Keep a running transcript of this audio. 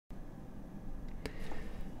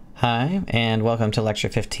Hi, and welcome to Lecture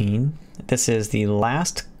 15. This is the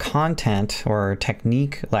last content or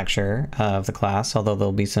technique lecture of the class, although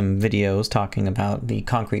there'll be some videos talking about the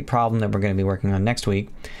concrete problem that we're going to be working on next week.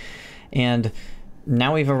 And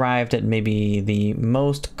now we've arrived at maybe the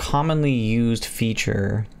most commonly used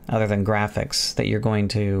feature, other than graphics, that you're going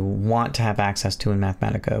to want to have access to in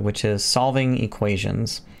Mathematica, which is solving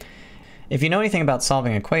equations. If you know anything about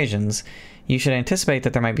solving equations, you should anticipate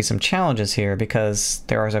that there might be some challenges here because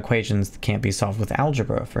there are equations that can't be solved with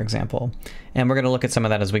algebra, for example. And we're going to look at some of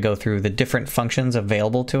that as we go through the different functions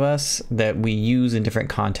available to us that we use in different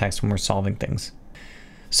contexts when we're solving things.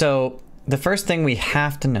 So the first thing we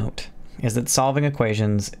have to note is that solving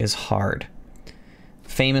equations is hard.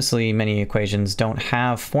 Famously, many equations don't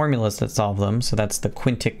have formulas that solve them, so that's the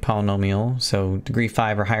quintic polynomial. So degree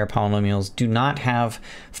 5 or higher polynomials do not have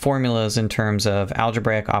formulas in terms of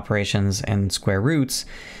algebraic operations and square roots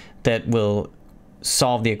that will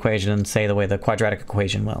solve the equation, say, the way the quadratic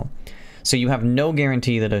equation will. So you have no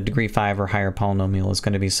guarantee that a degree 5 or higher polynomial is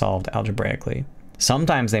going to be solved algebraically.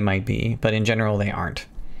 Sometimes they might be, but in general they aren't.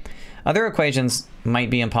 Other equations might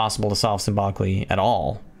be impossible to solve symbolically at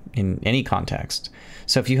all in any context.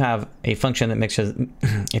 So if you have a function that mixes,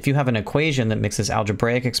 if you have an equation that mixes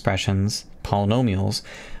algebraic expressions, polynomials,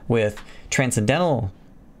 with transcendental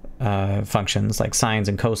functions like sines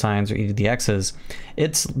and cosines or e to the x's,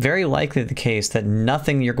 it's very likely the case that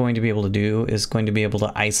nothing you're going to be able to do is going to be able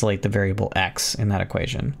to isolate the variable x in that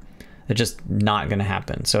equation. It's just not going to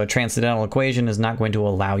happen. So a transcendental equation is not going to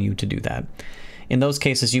allow you to do that. In those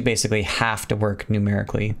cases, you basically have to work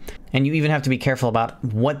numerically. And you even have to be careful about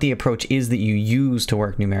what the approach is that you use to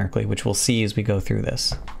work numerically, which we'll see as we go through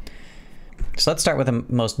this. So let's start with the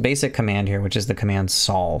most basic command here, which is the command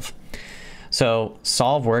solve. So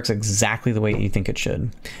solve works exactly the way you think it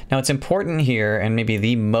should. Now it's important here, and maybe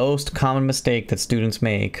the most common mistake that students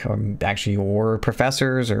make, or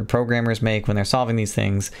professors or programmers make when they're solving these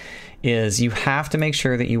things, is you have to make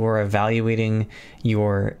sure that you are evaluating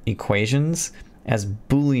your equations as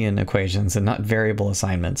Boolean equations and not variable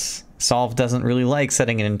assignments. Solve doesn't really like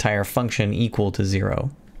setting an entire function equal to 0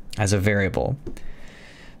 as a variable.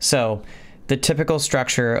 So the typical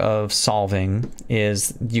structure of solving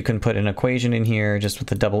is you can put an equation in here just with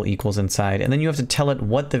the double equals inside, and then you have to tell it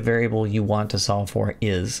what the variable you want to solve for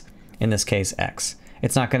is, in this case x.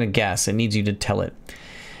 It's not going to guess, it needs you to tell it.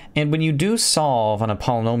 And when you do solve on a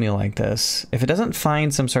polynomial like this, if it doesn't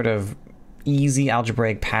find some sort of easy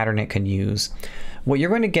algebraic pattern it can use, what you're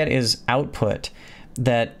going to get is output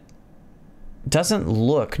that doesn't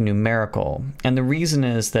look numerical. And the reason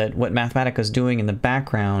is that what Mathematica is doing in the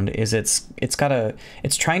background is it's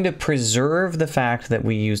trying to preserve the fact that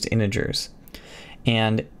we used integers.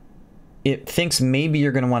 And it thinks maybe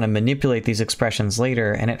you're going to want to manipulate these expressions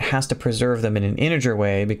later, and it has to preserve them in an integer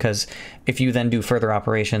way, because if you then do further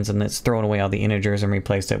operations and it's thrown away all the integers and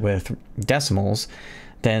replaced it with decimals,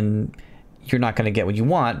 then you're not going to get what you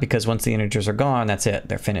want, because once the integers are gone, that's it,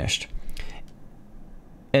 they're finished.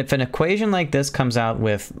 If an equation like this comes out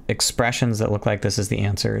with expressions that look like this as the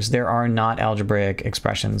answers, there are not algebraic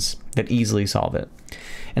expressions that easily solve it.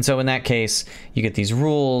 And so in that case, you get these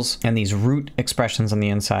rules and these root expressions on the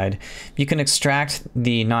inside. You can extract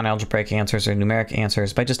the non-algebraic answers or numeric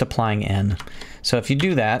answers by just applying n. So if you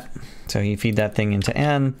do that, so you feed that thing into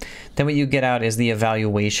n, then what you get out is the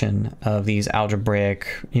evaluation of these algebraic,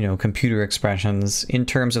 computer expressions in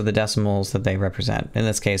terms of the decimals that they represent. In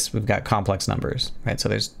this case, we've got complex numbers, right? So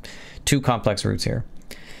there's two complex roots here.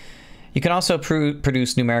 You can also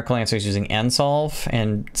produce numerical answers using nsolve,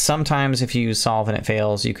 and sometimes if you use solve and it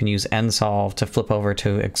fails, you can use nsolve to flip over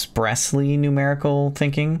to expressly numerical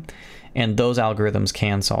thinking, and those algorithms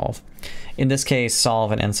can solve. In this case,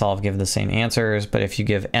 solve and nsolve give the same answers, but if you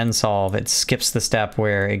give nsolve, it skips the step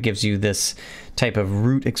where it gives you this type of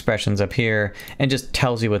root expressions up here and just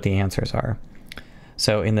tells you what the answers are.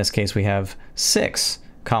 So in this case, we have 6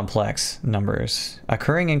 complex numbers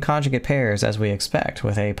occurring in conjugate pairs, as we expect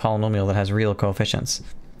with a polynomial that has real coefficients.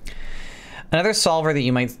 Another solver that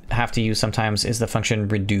you might have to use sometimes is the function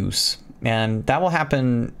reduce, and that will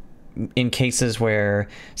happen in cases where,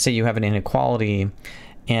 say, you have an inequality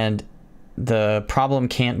and the problem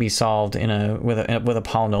can't be solved with a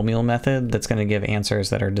polynomial method that's going to give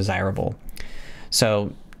answers that are desirable.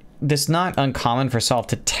 So this is not uncommon for solve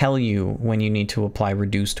to tell you when you need to apply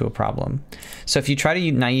reduce to a problem. So if you try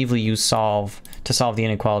to naively use solve to solve the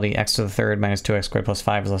inequality x to the third minus 2x squared plus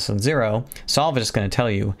 5 is less than 0, solve is just going to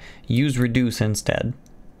tell you use reduce instead.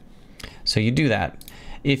 So you do that.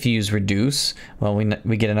 If you use reduce, well,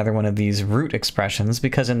 we get another one of these root expressions,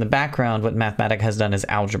 because in the background what Mathematica has done is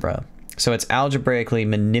algebra. So it's algebraically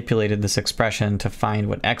manipulated this expression to find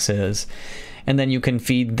what x is, and then you can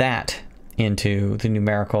feed that into the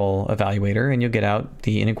numerical evaluator and you'll get out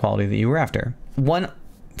the inequality that you were after. One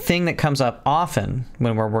thing that comes up often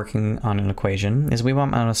when we're working on an equation is we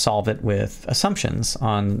want to solve it with assumptions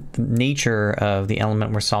on the nature of the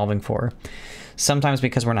element we're solving for. Sometimes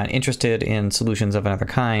because we're not interested in solutions of another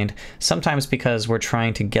kind, sometimes because we're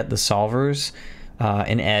trying to get the solvers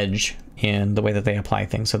an edge in the way that they apply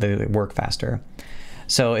things so that they work faster.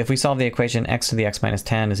 So if we solve the equation x to the x minus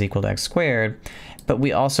 10 is equal to x squared, but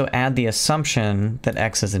we also add the assumption that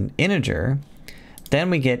x is an integer,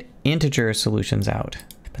 then we get integer solutions out.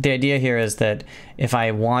 But the idea here is that if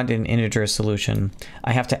I want an integer solution,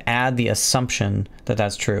 I have to add the assumption that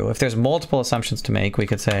that's true. If there's multiple assumptions to make, we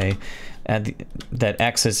could say that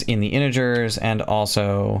x is in the integers and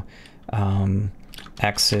also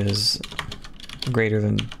x is greater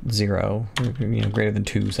than 0, greater than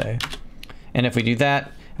 2, say. And if we do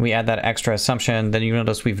that, we add that extra assumption, then you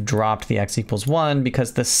notice we've dropped the x equals 1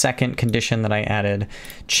 because the second condition that I added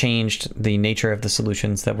changed the nature of the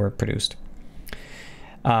solutions that were produced.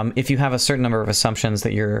 If you have a certain number of assumptions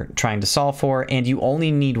that you're trying to solve for and you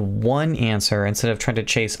only need one answer instead of trying to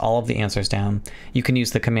chase all of the answers down, you can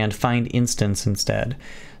use the command find instance instead.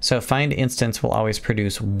 So find instance will always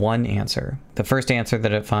produce one answer, the first answer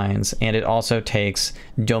that it finds, and it also takes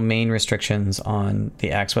domain restrictions on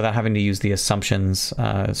the x without having to use the assumptions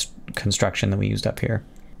construction that we used up here.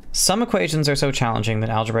 Some equations are so challenging that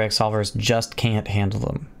algebraic solvers just can't handle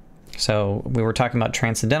them. So we were talking about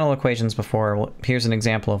transcendental equations before. Well, here's an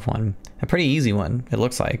example of one, a pretty easy one, it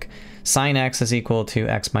looks like. Sine x is equal to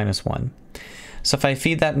x minus 1. So if I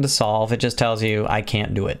feed that into solve, it just tells you I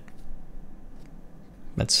can't do it.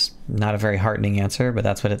 That's not a very heartening answer, but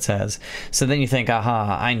that's what it says. So then you think,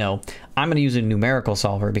 aha, I know. I'm going to use a numerical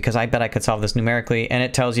solver because I bet I could solve this numerically, and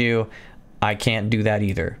it tells you I can't do that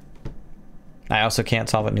either. I also can't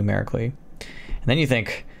solve it numerically. And then you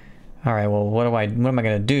think, all right, well, what am I going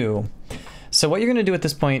to do? So what you're going to do at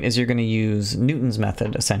this point is you're going to use Newton's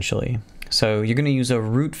method, essentially. So you're going to use a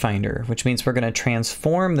root finder, which means we're going to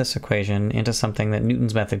transform this equation into something that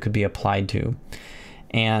Newton's method could be applied to.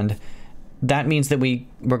 And that means that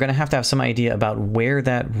we're going to have some idea about where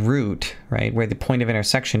that root, right, where the point of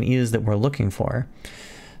intersection is that we're looking for.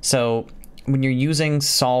 So when you're using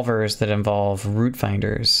solvers that involve root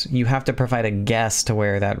finders, you have to provide a guess to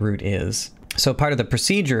where that root is. So part of the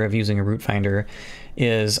procedure of using a root finder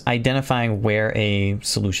is identifying where a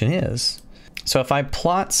solution is. So if I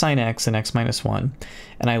plot sine x and x minus 1,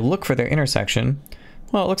 and I look for their intersection,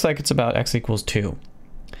 well, it looks like it's about x equals 2.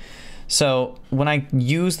 So when I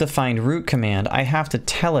use the find root command, I have to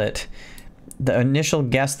tell it the initial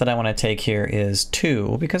guess that I want to take here is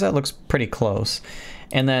 2, because that looks pretty close.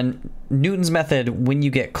 And then Newton's method, when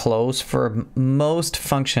you get close, for most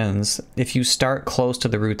functions, if you start close to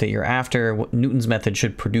the root that you're after, Newton's method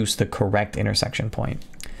should produce the correct intersection point.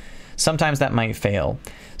 Sometimes that might fail.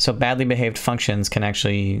 So badly behaved functions can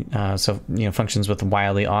actually, functions with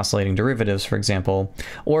wildly oscillating derivatives, for example,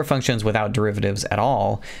 or functions without derivatives at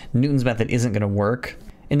all, Newton's method isn't going to work.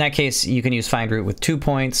 In that case, you can use find root with 2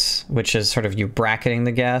 points, which is sort of you bracketing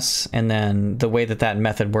the guess, and then the way that that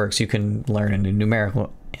method works you can learn in a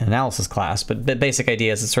numerical analysis class, but the basic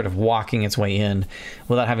idea is it's sort of walking its way in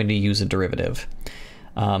without having to use a derivative.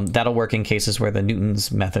 That'll work in cases where the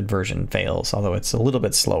Newton's method version fails, although it's a little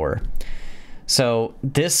bit slower. So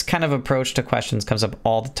this kind of approach to questions comes up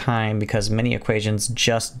all the time because many equations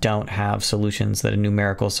just don't have solutions that a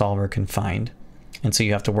numerical solver can find. And so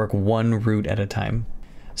you have to work one root at a time.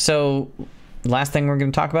 So last thing we're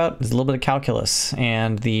going to talk about is a little bit of calculus,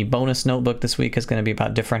 and the bonus notebook this week is going to be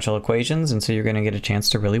about differential equations, and so you're going to get a chance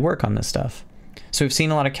to really work on this stuff. So we've seen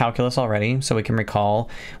a lot of calculus already, so we can recall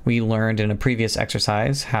we learned in a previous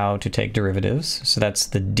exercise how to take derivatives, so that's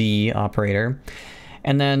the d operator.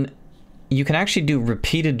 And then you can actually do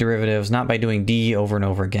repeated derivatives not by doing d over and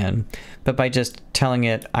over again, but by just telling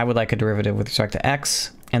it I would like a derivative with respect to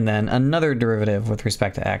x, and then another derivative with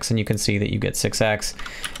respect to x, and you can see that you get 6x.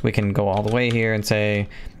 We can go all the way here and say,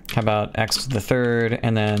 how about x to the third,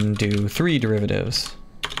 and then do 3 derivatives.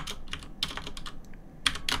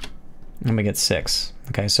 And we get 6.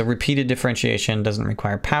 Okay, so repeated differentiation doesn't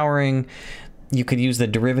require powering. You could use the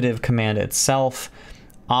derivative command itself.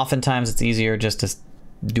 Oftentimes it's easier just to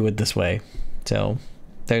do it this way. So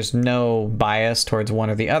there's no bias towards one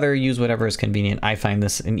or the other. Use whatever is convenient. I find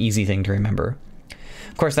this an easy thing to remember.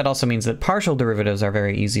 Of course, that also means that partial derivatives are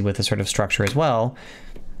very easy with this sort of structure as well,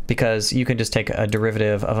 because you can just take a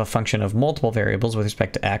derivative of a function of multiple variables with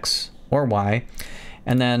respect to x or y,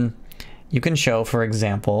 and then you can show, for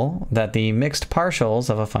example, that the mixed partials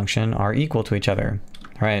of a function are equal to each other.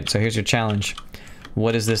 All right, so here's your challenge.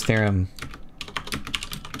 What is this theorem?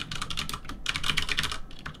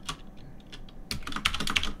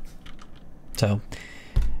 So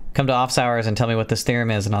come to office hours and tell me what this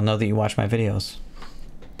theorem is, and I'll know that you watch my videos.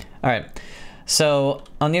 All right. So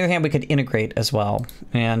on the other hand, we could integrate as well.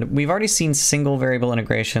 And we've already seen single variable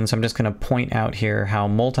integration, so I'm just going to point out here how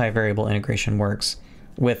multivariable integration works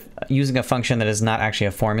with using a function that is not actually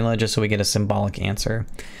a formula, just so we get a symbolic answer.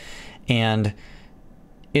 And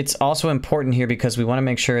it's also important here because we want to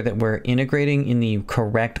make sure that we're integrating in the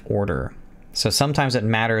correct order. So sometimes it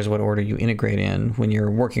matters what order you integrate in when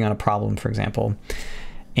you're working on a problem, for example.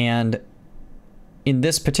 And in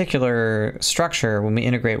this particular structure, when we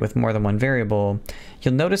integrate with more than one variable,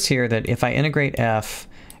 you'll notice here that if I integrate f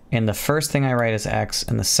and the first thing I write is x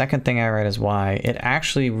and the second thing I write is y, it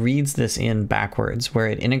actually reads this in backwards, where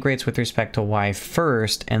it integrates with respect to y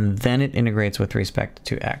first and then it integrates with respect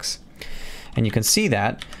to x. And you can see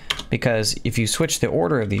that because if you switch the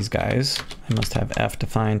order of these guys, I must have f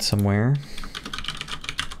defined somewhere.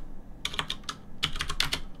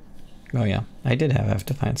 Oh yeah, I did have f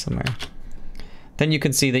defined somewhere. Then you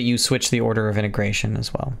can see that you switch the order of integration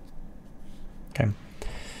as well. Okay.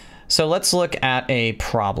 So let's look at a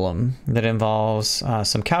problem that involves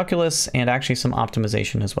some calculus and actually some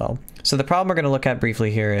optimization as well. So the problem we're going to look at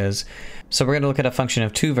briefly here is, so we're going to look at a function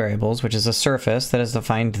of two variables, which is a surface that is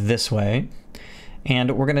defined this way.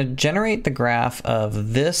 And we're going to generate the graph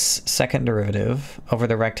of this second derivative over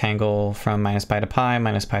the rectangle from minus pi to pi,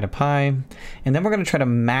 minus pi to pi. And then we're going to try to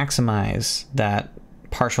maximize that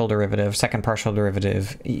partial derivative, second partial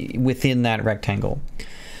derivative within that rectangle.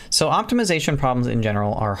 So optimization problems in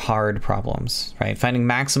general are hard problems, right? Finding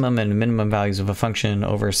maximum and minimum values of a function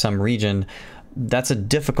over some region, that's a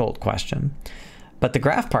difficult question. But the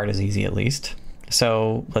graph part is easy at least.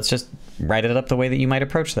 So let's just write it up the way that you might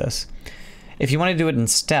approach this. If you want to do it in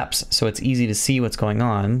steps so it's easy to see what's going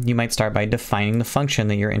on, you might start by defining the function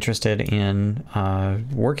that you're interested in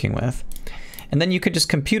working with. And then you could just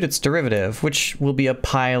compute its derivative, which will be a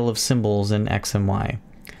pile of symbols in x and y.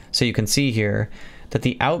 So you can see here that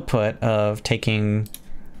the output of taking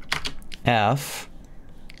f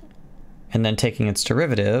and then taking its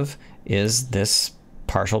derivative is this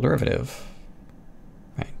partial derivative,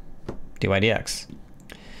 right? dy dx.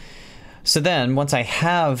 So then once I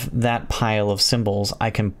have that pile of symbols, I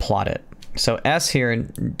can plot it. So s here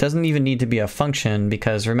doesn't even need to be a function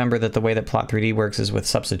because remember that the way that plot3d works is with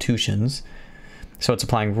substitutions. So it's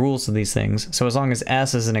applying rules to these things. So as long as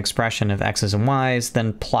s is an expression of x's and y's,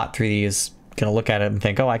 then plot3d is going to look at it and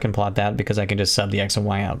think, oh, I can plot that because I can just sub the x and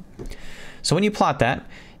y out. So when you plot that,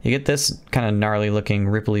 you get this kind of gnarly looking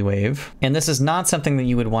ripply wave. And this is not something that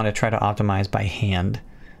you would want to try to optimize by hand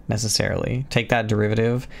necessarily. Take that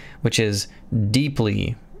derivative, which is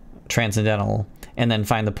deeply transcendental, and then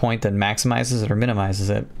find the point that maximizes it or minimizes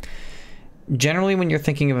it. Generally, when you're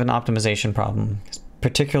thinking of an optimization problem,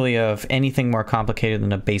 particularly of anything more complicated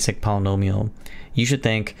than a basic polynomial, you should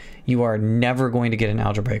think you are never going to get an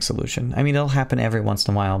algebraic solution. I mean, it'll happen every once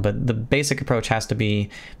in a while, but the basic approach has to be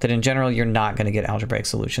that in general, you're not going to get algebraic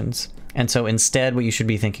solutions. And so instead, what you should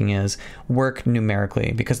be thinking is work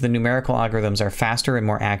numerically, because the numerical algorithms are faster and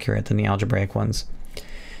more accurate than the algebraic ones.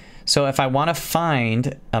 So if I want to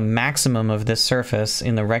find a maximum of this surface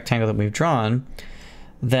in the rectangle that we've drawn,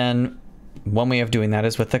 then one way of doing that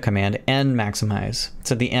is with the command n maximize.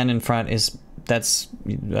 So the n in front that's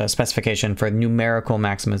a specification for numerical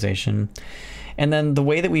maximization. And then the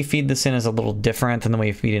way that we feed this in is a little different than the way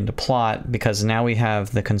we feed into plot, because now we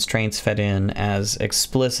have the constraints fed in as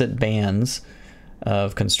explicit bands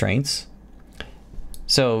of constraints.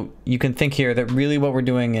 So you can think here that really what we're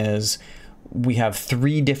doing is we have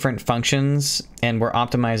three different functions and we're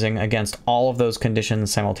optimizing against all of those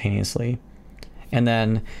conditions simultaneously. And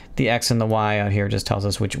then the x and the y out here just tells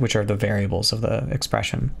us which are the variables of the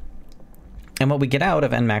expression. And what we get out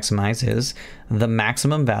of n maximize is the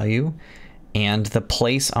maximum value and the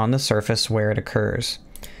place on the surface where it occurs.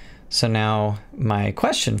 So now my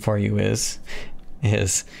question for you is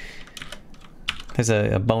there's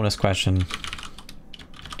a bonus question.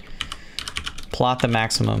 Plot the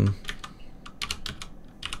maximum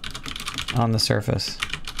on the surface.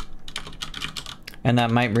 And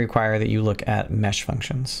that might require that you look at mesh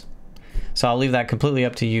functions. So I'll leave that completely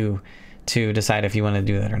up to you to decide if you want to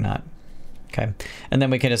do that or not. Okay, and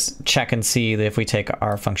then we can just check and see that if we take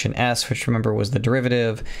our function s, which remember was the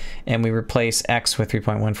derivative, and we replace x with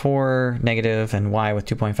 3.14 negative and y with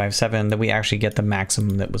 2.57, that we actually get the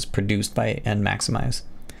maximum that was produced by n maximize.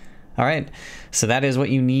 All right, so that is what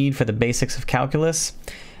you need for the basics of calculus.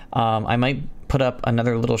 I might put up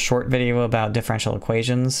another little short video about differential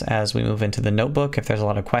equations as we move into the notebook if there's a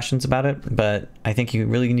lot of questions about it, but I think you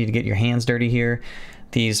really need to get your hands dirty here.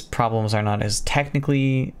 These problems are not as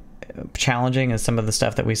technically challenging as some of the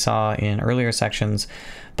stuff that we saw in earlier sections,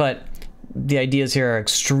 but the ideas here are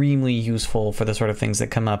extremely useful for the sort of things that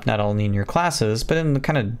come up not only in your classes, but in the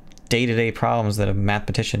kind of day-to-day problems that a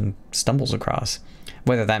mathematician stumbles across,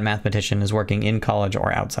 whether that mathematician is working in college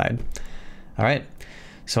or outside. All right,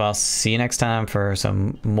 so I'll see you next time for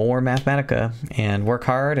some more Mathematica, and work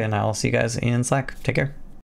hard, and I'll see you guys in Slack. Take care.